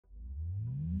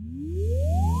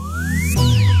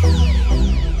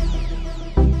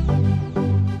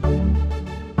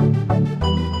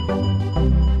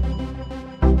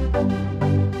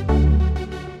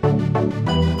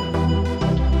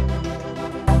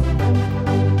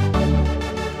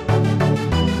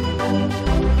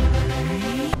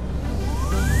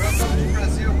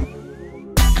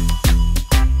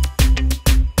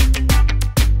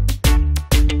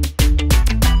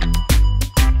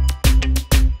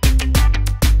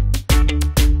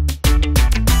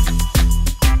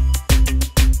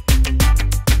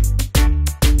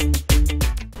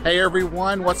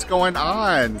everyone, what's going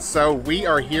on? So we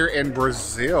are here in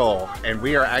Brazil and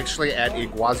we are actually at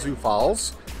Iguazu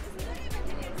Falls.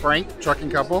 Frank, trucking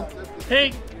couple.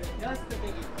 Hey.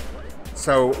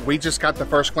 So we just got the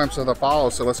first glimpse of the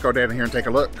falls, so let's go down here and take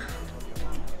a look.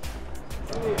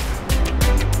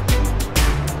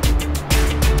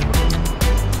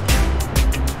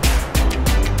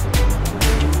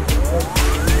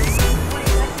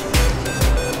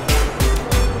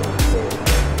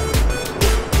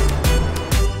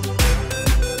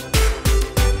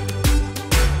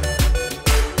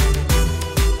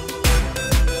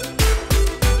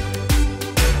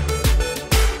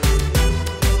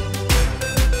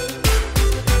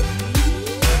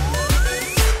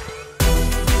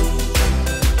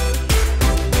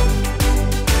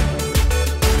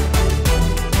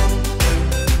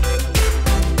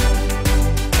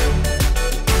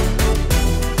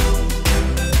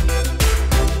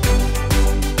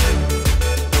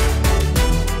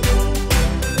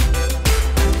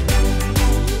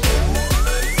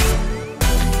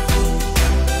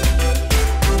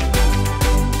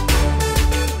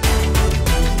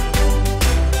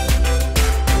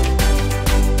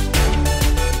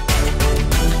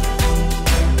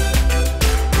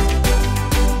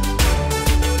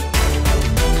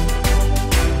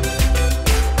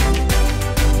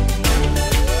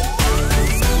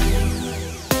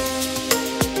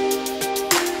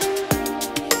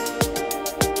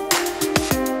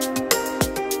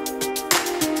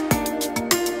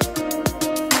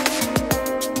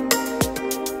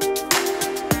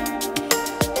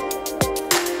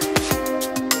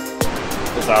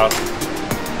 It's awesome.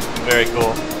 Very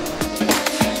cool.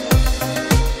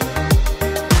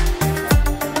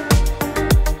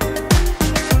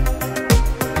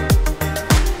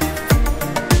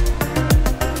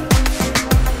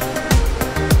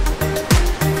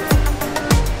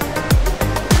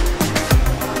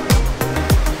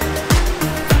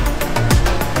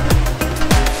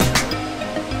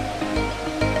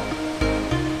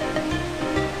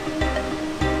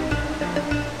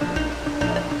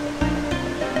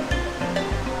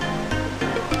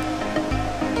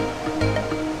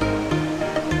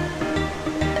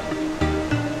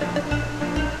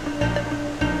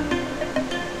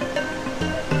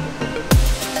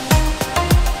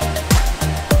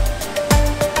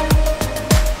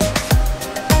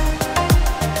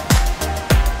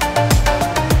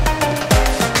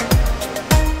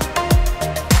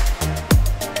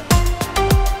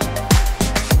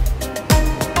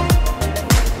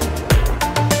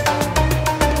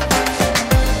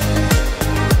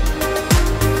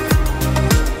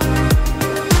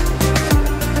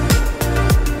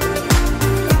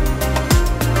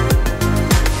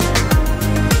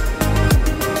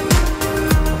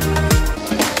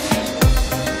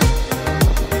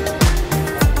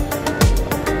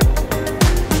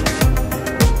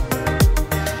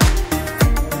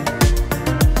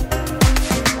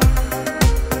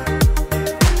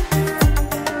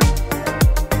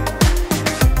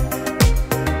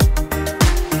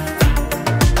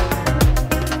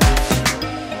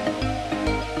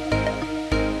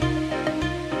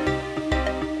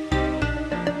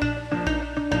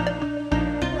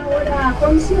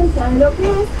 Conciencia de lo que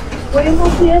es, podemos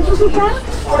identificar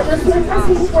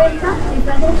 450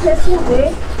 diferentes especies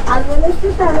de árboles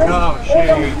frutales en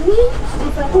 2000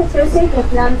 diferentes especies de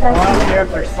plantas.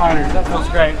 That feels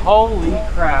great. Holy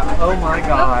crap. Oh my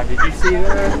god. Did you see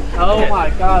that? Oh my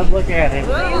god, look at him.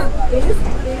 Please, you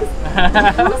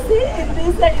see in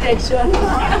this direction.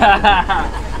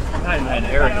 And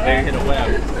Eric, they hit a web.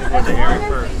 Went to Eric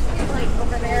first.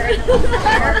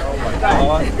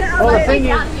 Well, the thing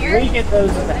is, we get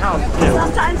those in the house too.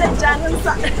 Sometimes they jump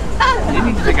inside. You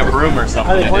need to take a broom or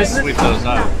something and just sweep those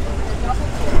up.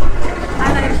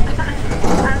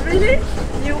 And really,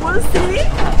 you will see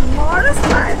more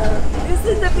spiders. This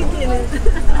is the beginning.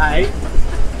 Alright.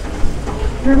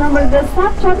 Remember, the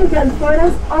subtropical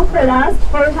forest offers us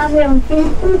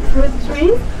 450 fruit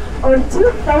trees or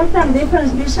 2,000 different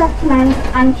species plants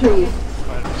and trees.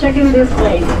 Checking this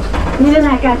place. Miren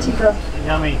acá, chicos.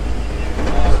 Yummy.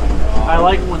 I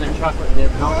like when they're chocolate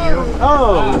dipped, don't you?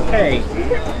 Oh, okay.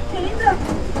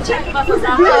 Check it.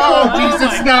 Oh,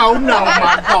 Jesus, no, no,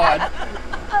 my God.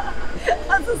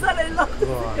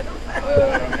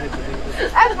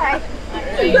 Okay.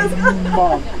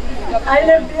 Ahí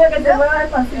le pido que te mueva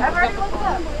despacito.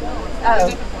 Oh.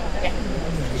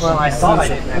 Well, I saw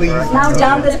it. Please. Now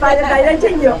jump the spider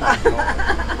directing you.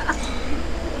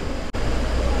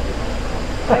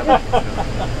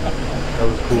 That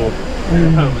was cool.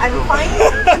 I'm fine.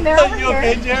 You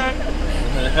okay, Jared?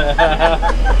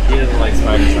 He doesn't like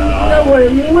spiders at all. Don't worry,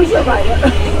 you will survive it.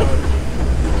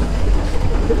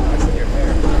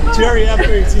 Jerry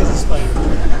after he sees a spider.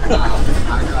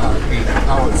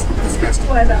 Oh, it's disgusting.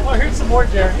 Oh, here's some more,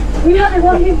 Jerry. We have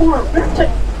one bit more.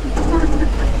 Perfect.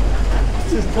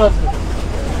 This is cousin.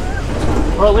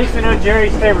 Well, at least we know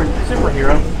Jerry's favorite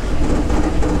superhero.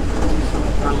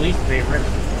 Or least favorite.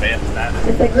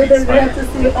 It's a good idea to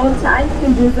see all time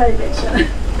in this direction.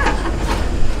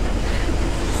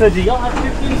 So do y'all have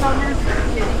 15s on here?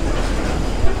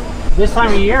 This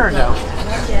time of year or no?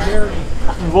 Yeah.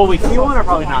 Will we see one or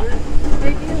probably not?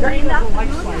 Right now, we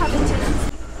only have the chickens.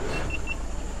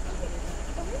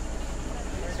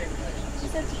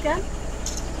 Is that chicken?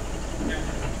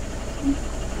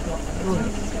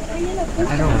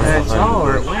 I don't know. It's all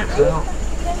or it went. Se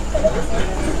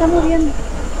está moviendo.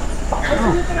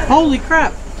 Holy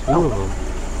crap! Two of them.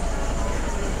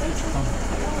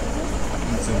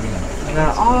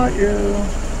 Now, are you?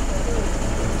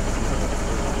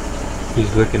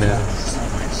 He's looking at us.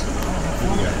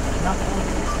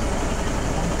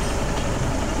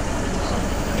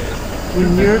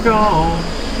 When you're gone.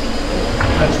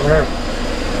 That's rare.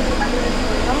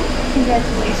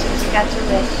 Congratulations, you got your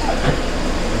wish.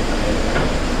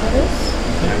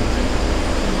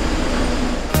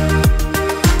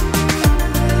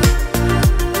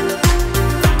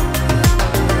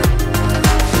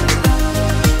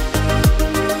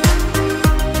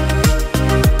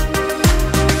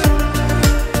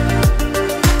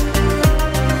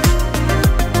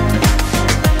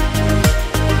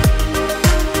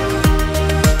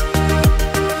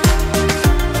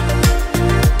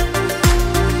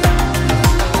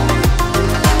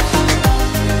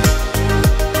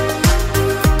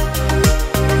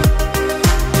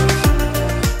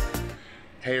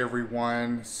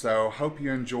 So hope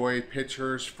you enjoy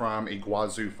pictures from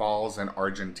Iguazu Falls in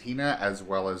Argentina as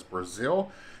well as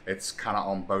Brazil. It's kind of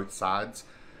on both sides.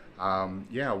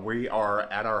 Yeah, we are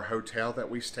at our hotel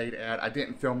that we stayed at. I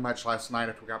didn't film much last night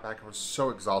after we got back. I was so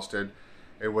exhausted.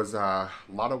 It was a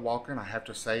lot of walking. I have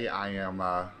to say I am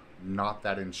not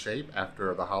that in shape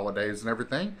after the holidays and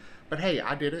everything. But hey,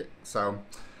 I did it. So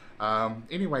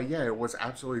anyway, yeah, it was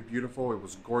absolutely beautiful. It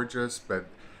was gorgeous. But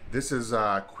this is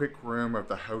a quick room of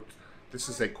the hotel. This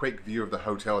is a quick view of the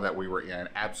hotel that we were in.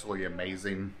 Absolutely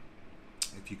amazing.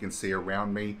 If you can see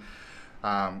around me.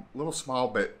 A little small,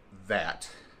 but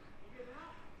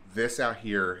this out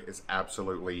here is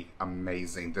absolutely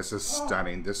amazing. This is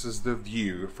stunning. This is the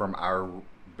view from our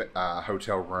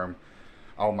hotel room.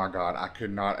 Oh my God, I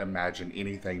could not imagine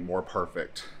anything more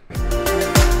perfect.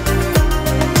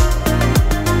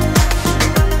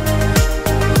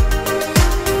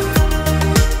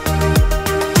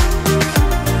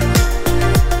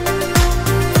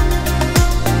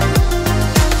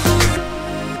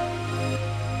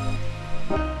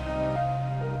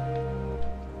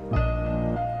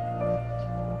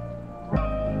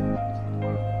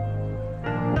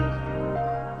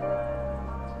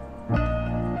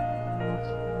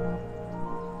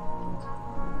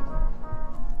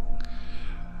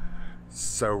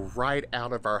 So right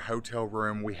out of our hotel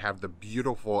room, we have the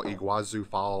beautiful Iguazu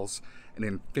Falls, an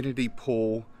infinity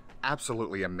pool,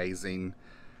 absolutely amazing.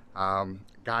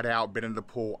 Got out, been in the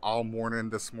pool all morning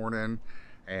this morning,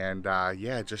 and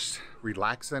yeah, just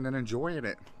relaxing and enjoying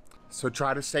it. So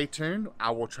try to stay tuned. I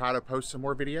will try to post some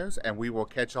more videos, and we will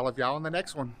catch all of y'all in the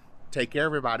next one. Take care,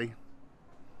 everybody.